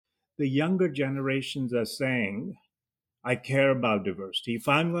the younger generations are saying, I care about diversity. If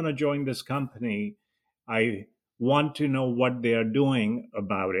I'm going to join this company, I want to know what they are doing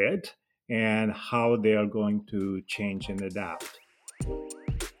about it and how they are going to change and adapt.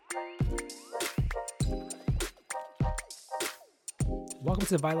 Welcome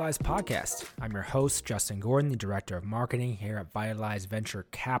to the Vitalize Podcast. I'm your host, Justin Gordon, the Director of Marketing here at Vitalize Venture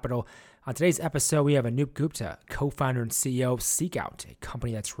Capital. On today's episode, we have Anoop Gupta, co-founder and CEO of SeekOut, a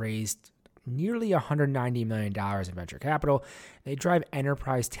company that's raised nearly $190 million in venture capital. They drive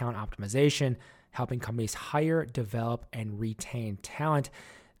enterprise talent optimization, helping companies hire, develop, and retain talent.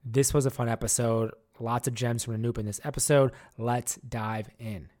 This was a fun episode. Lots of gems from Anoop in this episode. Let's dive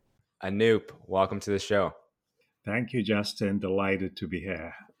in. Anoop, welcome to the show. Thank you, Justin. Delighted to be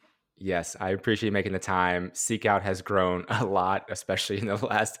here. Yes, I appreciate you making the time. SeekOut has grown a lot, especially in the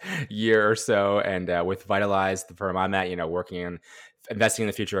last year or so. And with Vitalize, the firm I'm at, working on investing in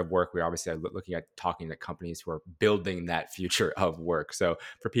the future of work, we're obviously looking at talking to companies who are building that future of work. So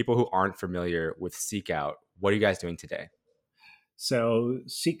for people who aren't familiar with SeekOut, what are you guys doing today? So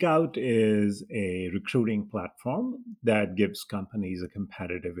SeekOut is a recruiting platform that gives companies a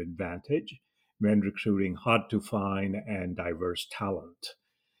competitive advantage when recruiting hard to find and diverse talent.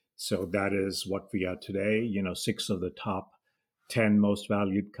 So that is what we are today. 6 of the top 10 most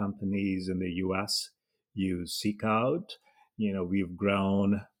valued companies in the US use SeekOut. We've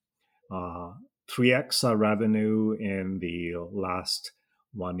grown 3x our revenue in the last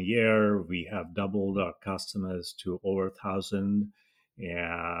 1 year. We have doubled our customers to over 1,000.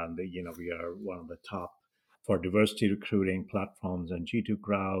 And, we are one of the top for diversity recruiting platforms on G2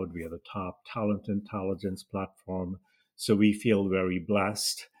 Crowd. We are the top talent intelligence platform. So we feel very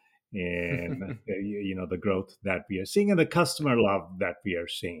blessed in, the growth that we are seeing and the customer love that we are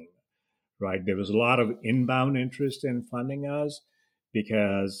seeing, right? There was a lot of inbound interest in funding us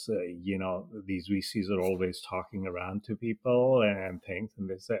because, these VCs are always talking around to people and things. And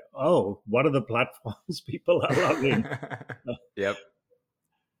they say, oh, what are the platforms people are loving? Yep.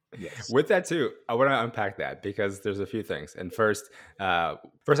 Yes. With that too, I want to unpack that because there's a few things. And first I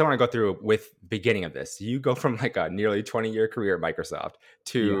want to go through with beginning of this. You go from like a nearly 20-year career at Microsoft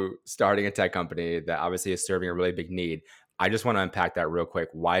to starting a tech company that obviously is serving a really big need. I just want to unpack that real quick.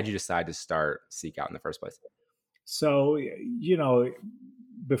 Why did you decide to start SeekOut in the first place? So,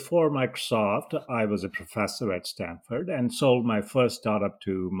 before Microsoft, I was a professor at Stanford and sold my first startup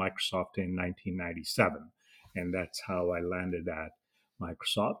to Microsoft in 1997. And that's how I landed at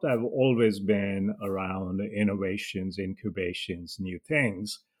Microsoft. I've always been around innovations, incubations, new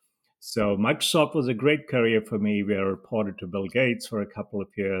things. So Microsoft was a great career for me. We reported to Bill Gates for a couple of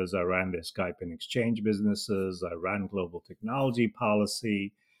years. I ran their Skype and Exchange businesses. I ran global technology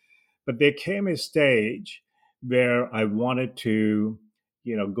policy. But there came a stage where I wanted to,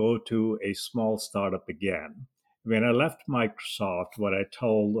 go to a small startup again. When I left Microsoft, what I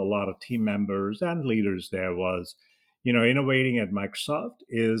told a lot of team members and leaders there was, innovating at Microsoft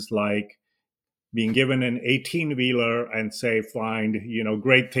is like being given an 18-wheeler and say, find,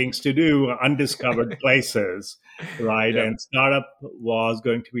 great things to do, undiscovered places, right? Yep. And startup was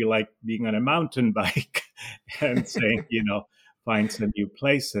going to be like being on a mountain bike and saying, find some new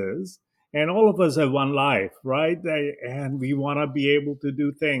places. And all of us have one life, right? And we want to be able to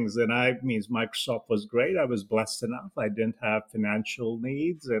do things. And means Microsoft was great. I was blessed enough. I didn't have financial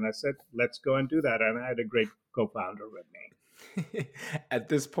needs. And I said, let's go and do that. And I had a great co-founder with me. At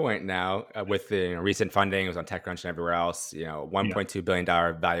this point now, with the recent funding, it was on TechCrunch and everywhere else, $1.2 billion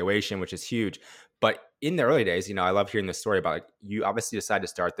valuation, which is huge. But in the early days, I love hearing the story about like, you obviously decided to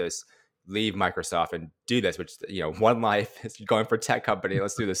start this, leave Microsoft and do this, which, one life is going for tech company.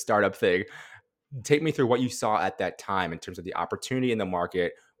 Let's do the startup thing. Take me through what you saw at that time in terms of the opportunity in the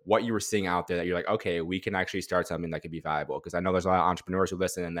market, what you were seeing out there that you're like, okay, we can actually start something that could be viable. Because I know there's a lot of entrepreneurs who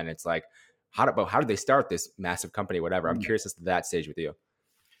listen and then it's like, how did they start this massive company, whatever? I'm curious as to that stage with you.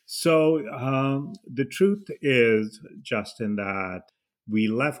 So the truth is, Justin, that we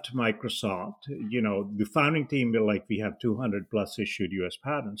left Microsoft. The founding team, we have 200 plus issued US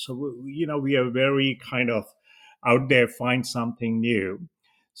patents. So, we are very kind of out there, find something new.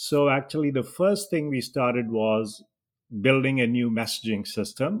 So actually, the first thing we started was building a new messaging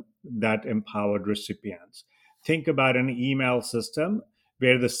system that empowered recipients. Think about an email system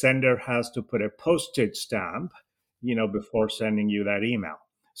where the sender has to put a postage stamp, before sending you that email.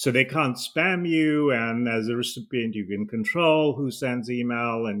 So they can't spam you, and as a recipient, you can control who sends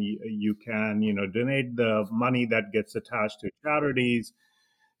email, and you can, donate the money that gets attached to charities.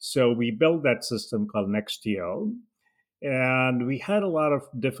 So we built that system called Nextio, and we had a lot of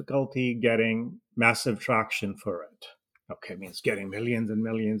difficulty getting massive traction for it. Okay, means getting millions and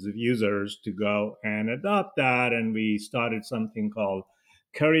millions of users to go and adopt that. And we started something called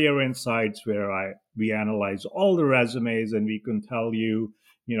Career Insights, where we analyze all the resumes and we can tell you,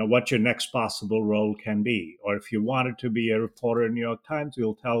 what your next possible role can be. Or if you wanted to be a reporter in New York Times,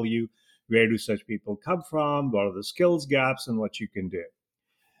 we'll tell you where do such people come from, what are the skills gaps, and what you can do.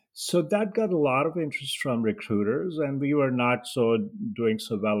 So that got a lot of interest from recruiters, and we were not doing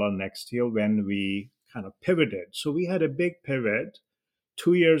so well on Nextio when we kind of pivoted. So we had a big pivot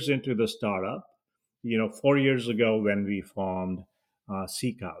 2 years into the startup, 4 years ago when we formed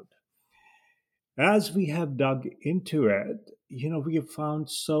SeekOut. As we have dug into it, we have found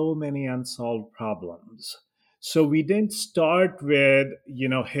so many unsolved problems. So we didn't start with,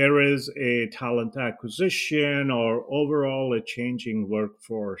 here is a talent acquisition or overall a changing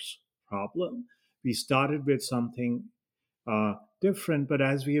workforce problem. We started with something different, but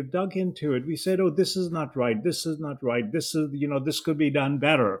as we have dug into it, we said, oh, this is not right. This is not right. This could be done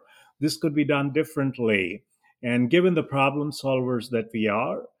better. This could be done differently. And given the problem solvers that we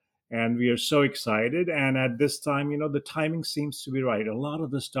are, and we are so excited. And at this time, the timing seems to be right. A lot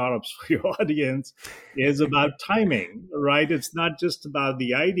of the startups for your audience is about timing, right? It's not just about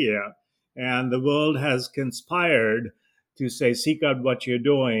the idea. And the world has conspired to say, seek out what you're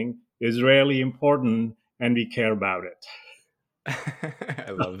doing is really important and we care about it. I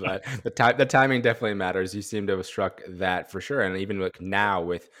love that. The timing definitely matters. You seem to have struck that for sure. And even like now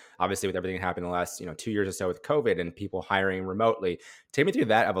with obviously with everything that happened in the last, 2 years or so with COVID and people hiring remotely, take me through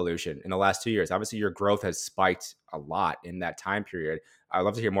that evolution in the last 2 years. Obviously your growth has spiked a lot in that time period. I'd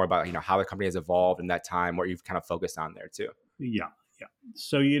love to hear more about, how the company has evolved in that time, what you've kind of focused on there too. Yeah, yeah.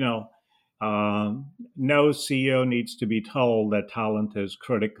 So, no CEO needs to be told that talent is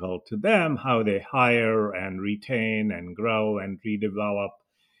critical to them. How they hire and retain and grow and redevelop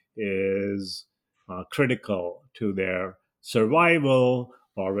is critical to their survival,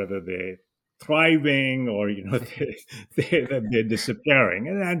 or whether they're thriving or they're disappearing.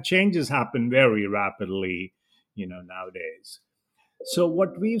 And changes happen very rapidly, nowadays. So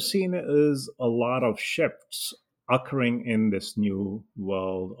what we've seen is a lot of shifts occurring in this new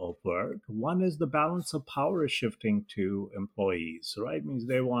world of work. One is the balance of power is shifting to employees, right? It means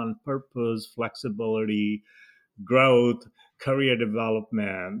they want purpose, flexibility, growth, career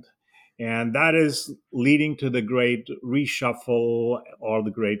development. And that is leading to the great reshuffle or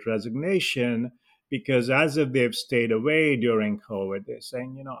the great resignation, because as if they've stayed away during COVID, they're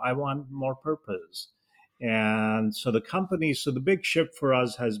saying, I want more purpose. And so the big shift for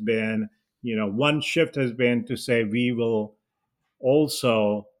us has been, one shift has been to say we will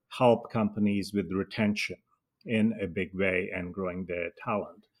also help companies with retention in a big way and growing their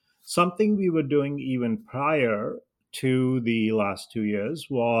talent. Something we were doing even prior to the last 2 years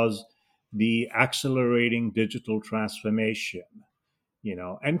was the accelerating digital transformation,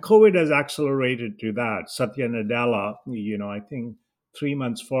 and COVID has accelerated to that. Satya Nadella, I think 3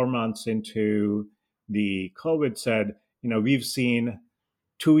 months, 4 months into the COVID said, we've seen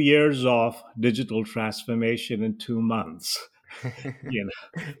 2 years of digital transformation in 2 months. Yep.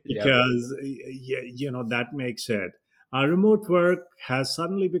 Because that makes it. Remote work has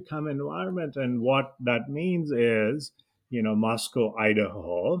suddenly become an environment, and what that means is, Moscow,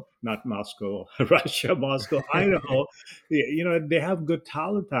 Idaho, not Moscow, Russia, Moscow, Idaho. They have good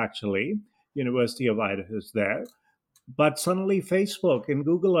talent actually. University of Idaho is there, but suddenly Facebook and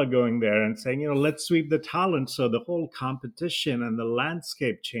Google are going there and saying, let's sweep the talent. So the whole competition and the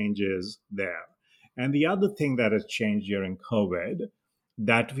landscape changes there. And the other thing that has changed during COVID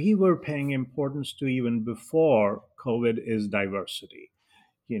that we were paying importance to even before COVID is diversity.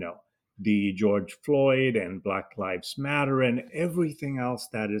 You know, the George Floyd and Black Lives Matter and everything else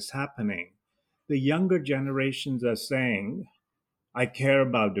that is happening. The younger generations are saying, I care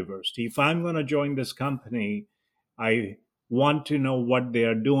about diversity. If I'm going to join this company, I want to know what they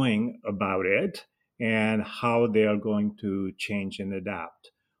are doing about it and how they are going to change and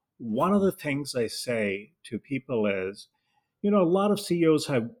adapt. One of the things I say to people is, a lot of CEOs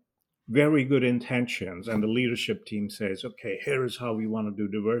have very good intentions, and the leadership team says, okay, here is how we want to do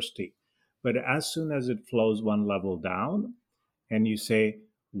diversity. But as soon as it flows one level down, and you say,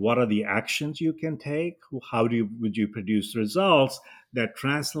 what are the actions you can take? Would you produce results that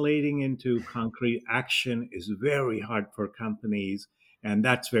translating into concrete action is very hard for companies. And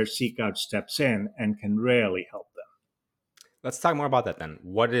that's where SeekOut steps in and can really help them. Let's talk more about that then.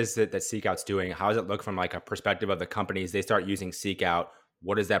 What is it that SeekOut's doing? How does it look from like a perspective of the companies? They start using SeekOut.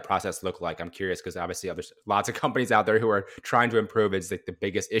 What does that process look like? I'm curious because obviously there's lots of companies out there who are trying to improve. It's like the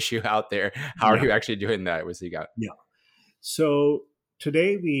biggest issue out there. How are Yeah, you actually doing that with SeekOut? yeah. So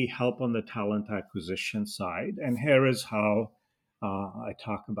today we help on the talent acquisition side, and here is how I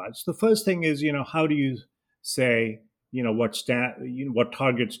talk about it. So the first thing is, how do you say, what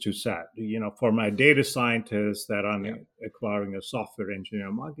targets to set? For my data scientists that Yeah. I'm acquiring a software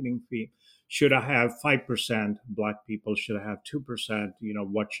engineer marketing fee, should I have 5% Black people? Should I have 2%?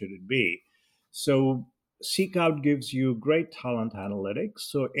 What should it be? So SeekOut gives you great talent analytics.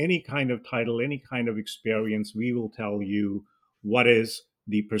 So any kind of title, any kind of experience, we will tell you what is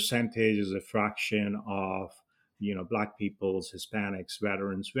the percentage as a fraction of Black people's, Hispanics,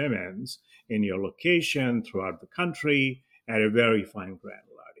 veterans, women's in your location throughout the country at a very fine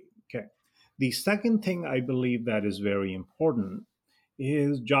granularity. Okay. The second thing I believe that is very important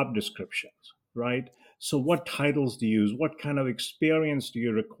is job descriptions, right? So what titles do you use? What kind of experience do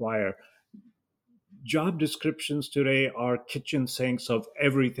you require? Job descriptions today are kitchen sinks of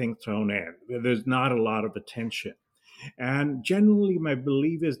everything thrown in. There's not a lot of attention. And generally, my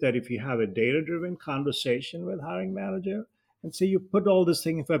belief is that if you have a data driven conversation with hiring manager and say, you put all this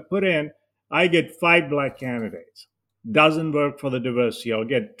thing, if I put in, I get 5 Black candidates, doesn't work for the diversity, I'll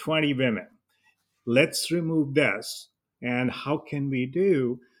get 20 women. Let's remove this. And how can we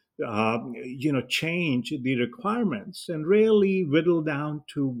do, change the requirements and really whittle down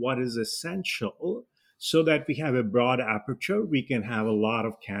to what is essential so that we have a broad aperture. We can have a lot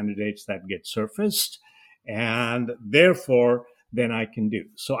of candidates that get surfaced, and therefore, then I can do.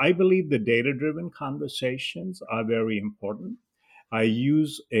 So I believe the data driven conversations are very important. I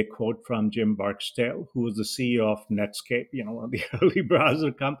use a quote from Jim Barksdale, who was the CEO of Netscape, one of the early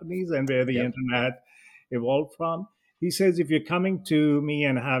browser companies and where the Yep. internet evolved from. He says, if you're coming to me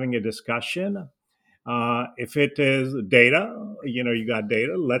and having a discussion, if it is data, you got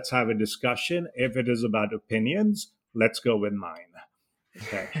data, let's have a discussion. If it is about opinions, let's go with mine.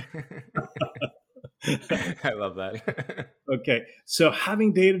 Okay. I love that. Okay, so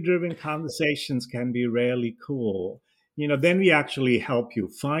having data driven conversations can be really cool. Then we actually help you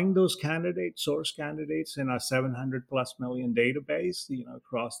find those candidates, source candidates in our 700 plus million database,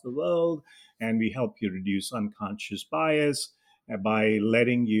 across the world. And we help you reduce unconscious bias by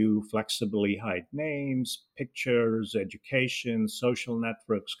letting you flexibly hide names, pictures, education, social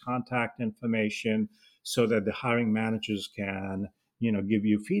networks, contact information, so that the hiring managers can give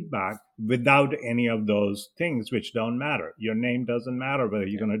you feedback without any of those things which don't matter. Your name doesn't matter whether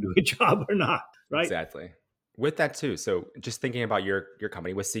you're Yeah. going to do a job or not, right? Exactly. With that too, so just thinking about your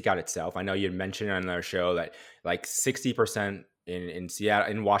company with SeekOut itself, I know you mentioned on our show that like 60% in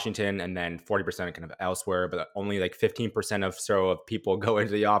Seattle, in Washington, and then 40% kind of elsewhere, but only like 15% of people go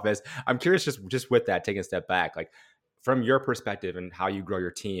into the office. I'm curious, just with that, taking a step back, like from your perspective and how you grow your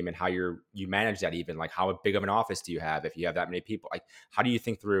team and how you manage that, even like how big of an office do you have if you have that many people? Like how do you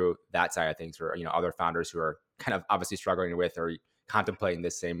think through that side of things for other founders who are kind of obviously struggling with or contemplating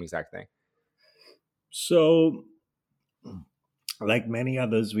this same exact thing? So, like many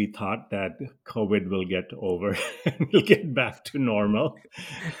others, we thought that COVID will get over and we'll get back to normal.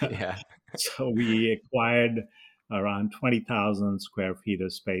 Yeah. So we acquired around 20,000 square feet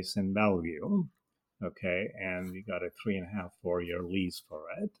of space in Bellevue. Okay. And we got a 3.5, 4 year lease for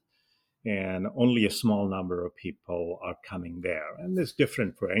it. And only a small number of people are coming there. And it's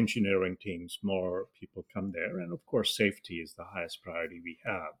different for engineering teams. More people come there. And of course, safety is the highest priority we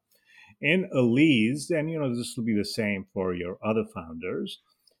have. In a lease, and this will be the same for your other founders,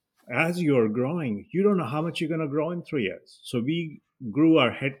 as you're growing, you don't know how much you're going to grow in 3 years. So we grew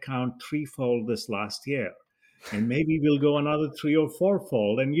our headcount threefold this last year. And maybe we'll go another three or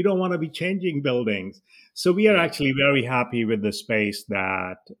fourfold. And you don't want to be changing buildings. So we are Yeah. actually very happy with the space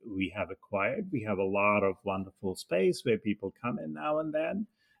that we have acquired. We have a lot of wonderful space where people come in now and then.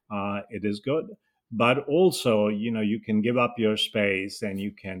 It is good. But also, you can give up your space and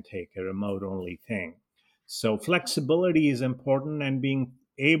you can take a remote only thing. So flexibility is important, and being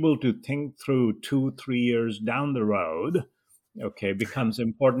able to think through 2, 3 years down the road, okay, becomes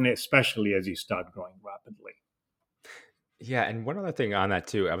important, especially as you start growing rapidly. Yeah, and one other thing on that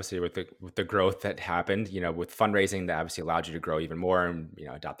too, obviously with the growth that happened, with fundraising that obviously allowed you to grow even more and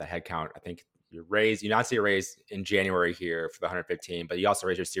adopt that headcount. I think you not see a raise in January here for the 115, but you also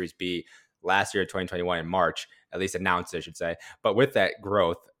raised your Series B last year, 2021 in March, at least announced, I should say. But with that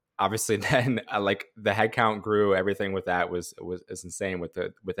growth, obviously then like the headcount grew, everything with that was insane with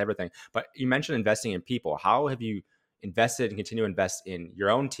everything. But you mentioned investing in people. How have you invested and continue to invest in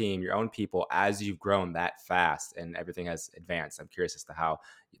your own team, your own people as you've grown that fast and everything has advanced? I'm curious as to how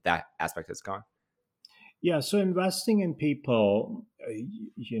that aspect has gone. Yeah, so investing in people,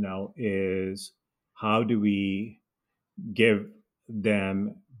 is how do we give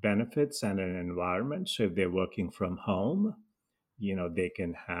them benefits and an environment. So if they're working from home, they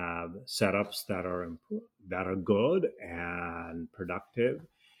can have setups that are good and productive.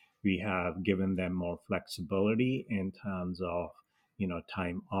 We have given them more flexibility in terms of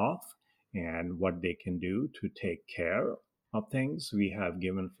time off and what they can do to take care of things. We have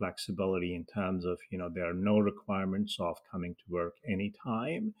given flexibility in terms of there are no requirements of coming to work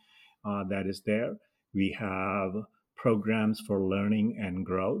anytime. That is there. We have programs for learning and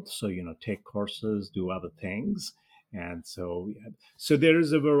growth, so take courses, do other things. And so there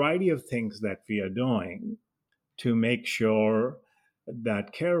is a variety of things that we are doing to make sure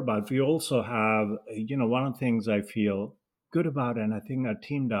that care about. We also have, one of the things I feel good about, and I think our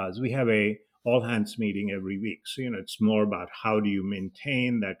team does, we have a all hands meeting every week. So, it's more about how do you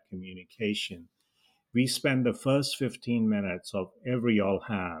maintain that communication. We spend the first 15 minutes of every all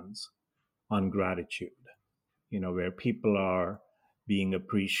hands on gratitude, where people are being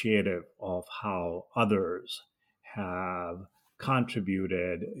appreciative of how others have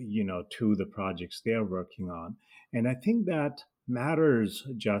contributed, to the projects they're working on. And I think that matters,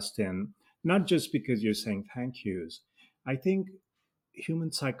 Justin, not just because you're saying thank yous. I think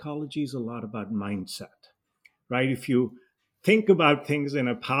human psychology is a lot about mindset, right? If you think about things in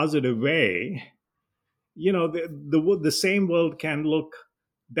a positive way, the same world can look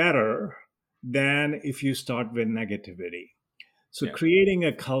better than if you start with negativity. So Yeah. creating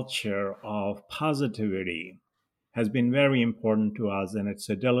a culture of positivity has been very important to us, and it's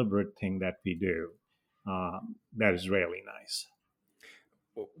a deliberate thing that we do. That is really nice.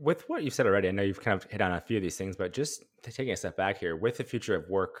 With what you've said already, I know you've kind of hit on a few of these things, but just taking a step back here, with the future of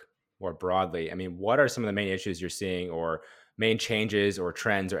work more broadly, I mean, what are some of the main issues you're seeing, or main changes or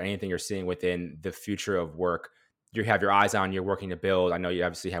trends, or anything you're seeing within the future of work you have your eyes on, you're working to build? I know you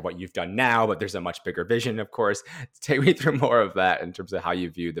obviously have what you've done now, but there's a much bigger vision, of course. Take me through more of that in terms of how you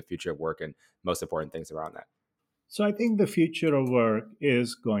view the future of work and most important things around that. So I think the future of work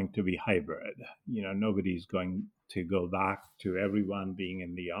is going to be hybrid. Nobody's going to go back to everyone being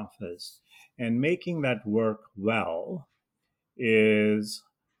in the office, and making that work well is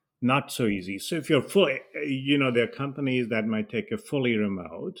not so easy. So if you're fully, there are companies that might take a fully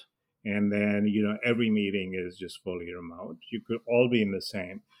remote, and then, every meeting is just fully remote. You could all be in the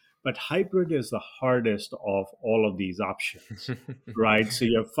same. But hybrid is the hardest of all of these options, right? So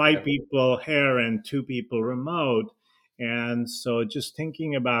you have five Yep. people here and two people remote. And so just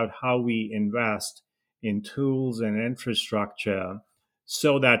thinking about how we invest in tools and infrastructure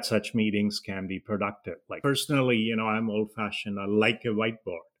so that such meetings can be productive. Like personally, I'm old fashioned. I like a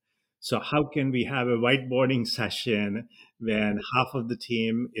whiteboard. So how can we have a whiteboarding session when half of the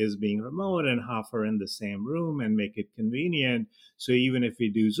team is being remote and half are in the same room, and make it convenient? So even if we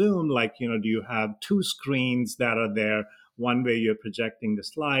do Zoom, like, do you have two screens that are there? One way you're projecting the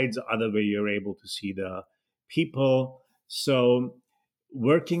slides, other way you're able to see the people. So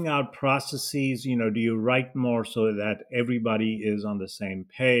working out processes, do you write more so that everybody is on the same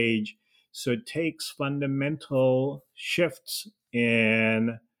page? So it takes fundamental shifts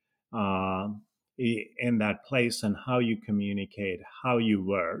um, in that place, and how you communicate, how you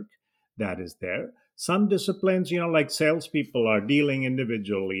work, that is there. Some disciplines, like salespeople are dealing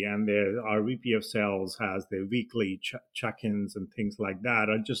individually, and our VP of sales has their weekly check-ins and things like that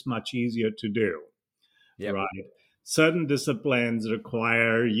are just much easier to do, Yep. right? Certain disciplines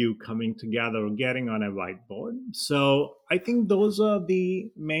require you coming together or getting on a whiteboard. So I think those are the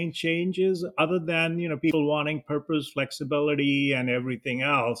main changes, other than, people wanting purpose, flexibility, and everything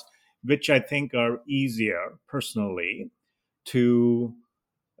else, which I think are easier personally to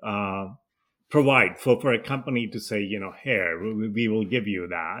uh, provide for a company to say, here, we will give you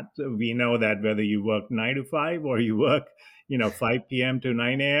that. We know that whether you work 9 to 5 or you work, 5 p.m. to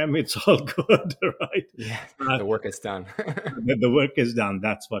 9 a.m., it's all good, right? Yeah. Uh, The work is done. the work is done.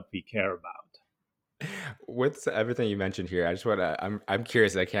 That's what we care about. With everything you mentioned here, I just want to. I'm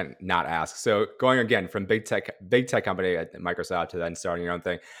curious. I can't not ask. So, going again from big tech company at Microsoft to then starting your own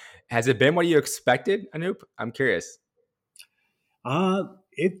thing, has it been what you expected, Anoop? I'm curious.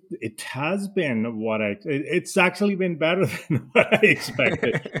 It has been it's actually been better than what I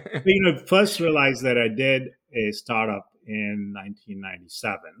expected. First realized that I did a startup in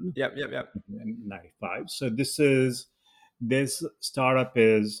 1997, Yep, yep, yep. 95. So this startup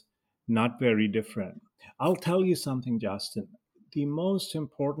is not very different. I'll tell you something, Justin. The most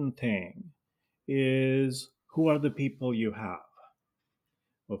important thing is, who are the people you have?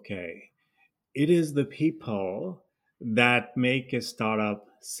 Okay. It is the people that make a startup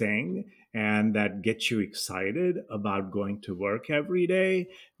sing. and that gets you excited about going to work every day,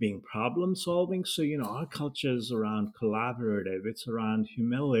 being problem solving. So, our culture is around collaborative, it's around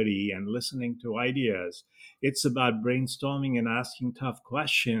humility and listening to ideas, it's about brainstorming and asking tough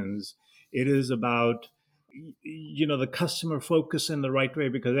questions. It is about, the customer focus in the right way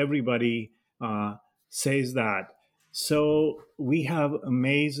because everybody says that. So we have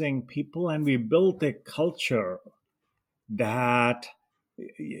amazing people and we built a culture that,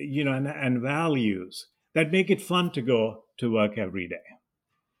 and values that make it fun to go to work every day.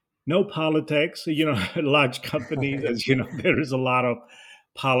 No politics, large companies, as you know, there is a lot of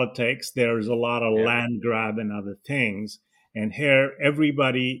politics, there is a lot of Yeah. land grab and other things. And here,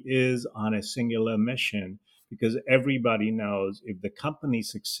 everybody is on a singular mission because everybody knows if the company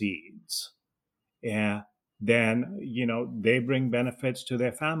succeeds, yeah, then, they bring benefits to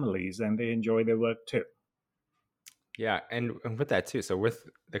their families and they enjoy their work too. Yeah, and with that too. So with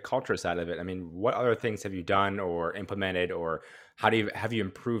the culture side of it, I mean, what other things have you done or implemented, or how do you have you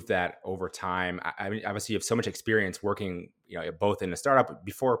improved that over time? I mean, obviously you have so much experience working, both in a startup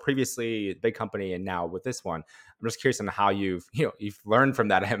before, previously, a big company, and now with this one. I'm just curious on how you've learned from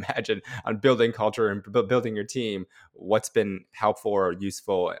that. I imagine on building culture and building your team. What's been helpful or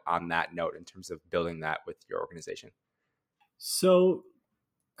useful on that note in terms of building that with your organization? So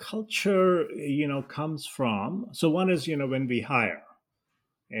culture, comes from, so one is, when we hire,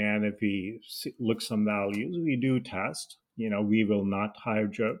 and if we look some values, we do test, we will not hire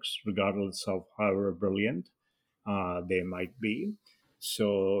jerks regardless of however brilliant they might be.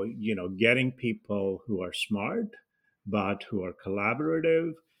 So, getting people who are smart, but who are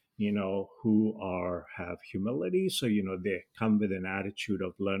collaborative, who are have humility. So, they come with an attitude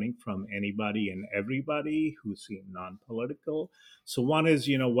of learning from anybody and everybody, who seem non-political. So one is,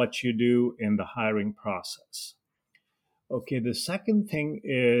 what you do in the hiring process. Okay, the second thing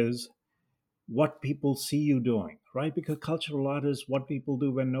is what people see you doing, right? Because cultural art is what people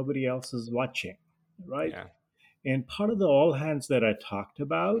do when nobody else is watching, right? Yeah. And part of the all hands that I talked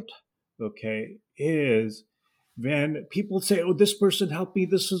about, okay, is when people say, "Oh, this person helped me.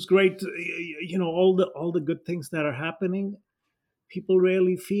 This is great." All the good things that are happening, people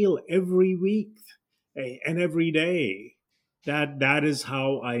really feel every week and every day that that is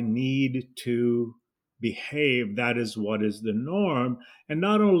how I need to behave. That is what is the norm. And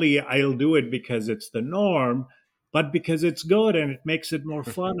not only I'll do it because it's the norm, but because it's good and it makes it more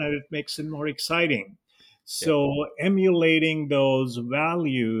fun and it makes it more exciting. Yeah. So emulating those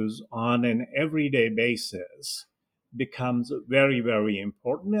values on an everyday basis becomes very, very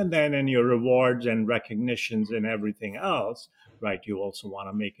important. And then in your rewards and recognitions and everything else, right, you also want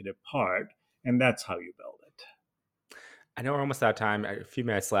to make it a part. And that's how you build it. I know we're almost out of time. A few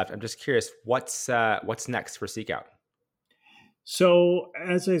minutes left. I'm just curious, what's next for SeekOut? So,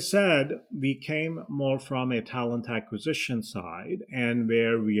 as I said, we came more from a talent acquisition side, and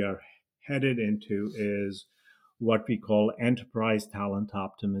where we are headed into is what we call enterprise talent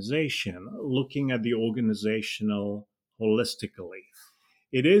optimization, looking at the organizational holistically.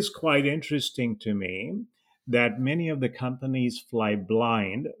 It is quite interesting to me that many of the companies fly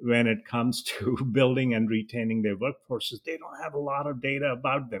blind when it comes to building and retaining their workforces. They don't have a lot of data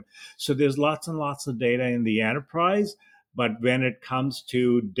about them. So there's lots and lots of data in the enterprise, but when it comes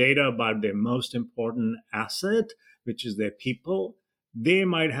to data about their most important asset, which is their people, they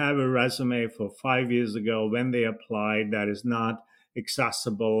might have a resume for 5 years ago when they applied that is not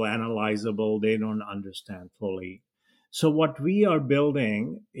accessible, analyzable. They don't understand fully. So what we are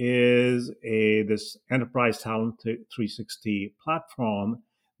building is a this enterprise talent 360 platform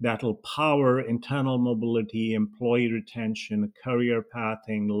that'll power internal mobility, employee retention, career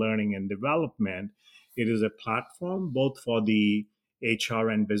pathing, learning and development. It is a platform both for the HR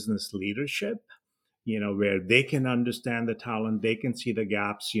and business leadership, where they can understand the talent, they can see the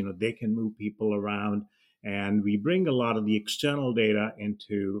gaps, they can move people around. And we bring a lot of the external data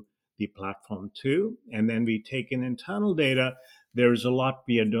into the platform too. And then we take in internal data. There's a lot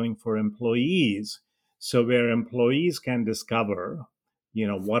we are doing for employees. So where employees can discover,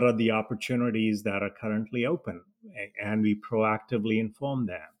 what are the opportunities that are currently open, and we proactively inform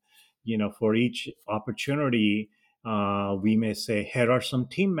them. For each opportunity, we may say, here are some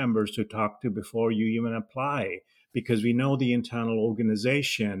team members to talk to before you even apply, because we know the internal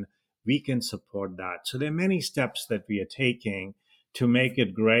organization, we can support that. So there are many steps that we are taking to make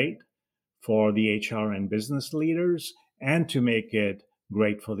it great for the HR and business leaders and to make it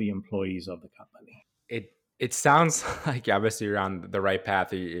great for the employees of the company. It It sounds like obviously you're on the right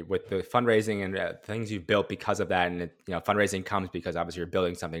path with the fundraising and things you've built because of that. And fundraising comes because obviously you're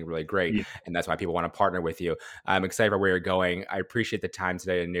building something really great, Yeah. and that's why people want to partner with you. I'm excited for where you're going. I appreciate the time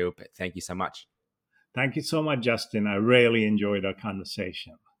today, Anoop. Thank you so much. Thank you so much, Justin. I really enjoyed our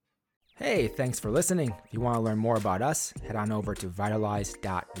conversation. Hey, thanks for listening. If you want to learn more about us, head on over to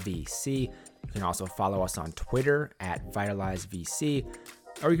vitalize.vc. You can also follow us on Twitter at vitalizevc,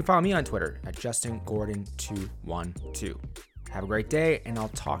 or you can follow me on Twitter at JustinGordon212. Have a great day, and I'll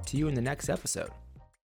talk to you in the next episode.